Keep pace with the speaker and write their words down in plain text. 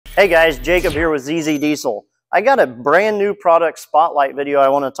Hey guys, Jacob here with ZZ Diesel. I got a brand new product spotlight video I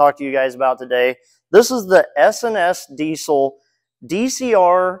want to talk to you guys about today. This is the S&S Diesel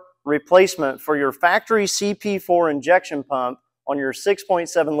DCR replacement for your factory CP4 injection pump on your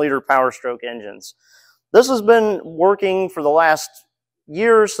 6.7 liter Powerstroke engines. This has been working for the last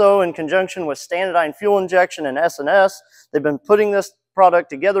year or so in conjunction with Stanadyne fuel injection and S&S. They've been putting this product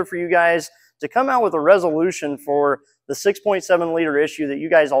together for you guys to come out with a resolution for the 6.7 liter issue that you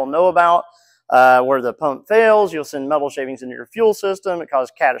guys all know about, where the pump fails, you'll send metal shavings into your fuel system, it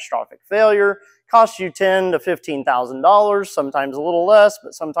causes catastrophic failure, costs you $10,000 to $15,000, sometimes a little less,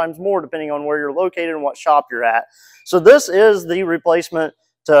 but sometimes more depending on where you're located and what shop you're at. So this is the replacement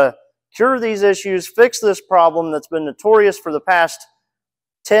to cure these issues, fix this problem that's been notorious for the past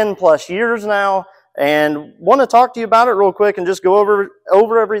 10 plus years now, and want to talk to you about it real quick and just go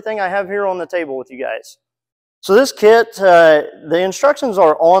over everything I have here on the table with you guys. So this kit, the instructions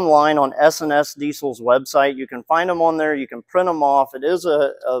are online on S&S Diesel's website. You can find them on there. You can print them off. It is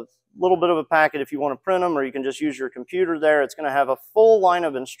a little bit of a packet if you want to print them, or you can just use your computer there. It's going to have a full line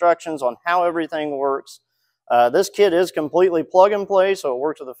of instructions on how everything works. This kit is completely plug and play, so it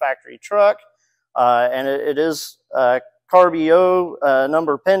works with a factory truck, and it is CARB EO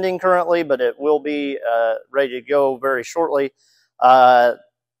number pending currently, but it will be ready to go very shortly.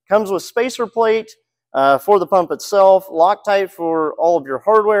 Comes with spacer plate for the pump itself, Loctite for all of your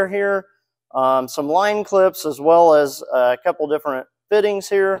hardware here, some line clips, as well as a couple different fittings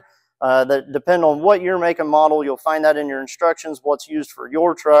here that depend on what your make and model. You'll find that in your instructions, what's used for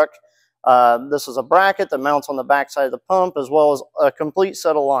your truck. This is a bracket that mounts on the back side of the pump, as well as a complete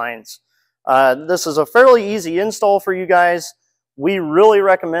set of lines. This is a fairly easy install for you guys. We really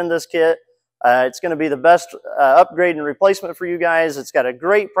recommend this kit. It's going to be the best upgrade and replacement for you guys. It's got a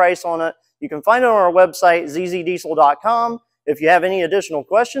great price on it. You can find it on our website, zzdiesel.com. If you have any additional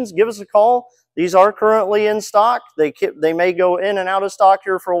questions, give us a call. These are currently in stock. They may go in and out of stock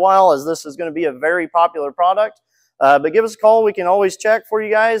here for a while, as this is going to be a very popular product. But give us a call. We can always check for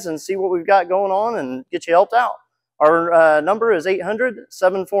you guys and see what we've got going on and get you helped out. Our number is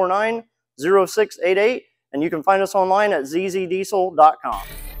 800-749-0688, and you can find us online at zzdiesel.com.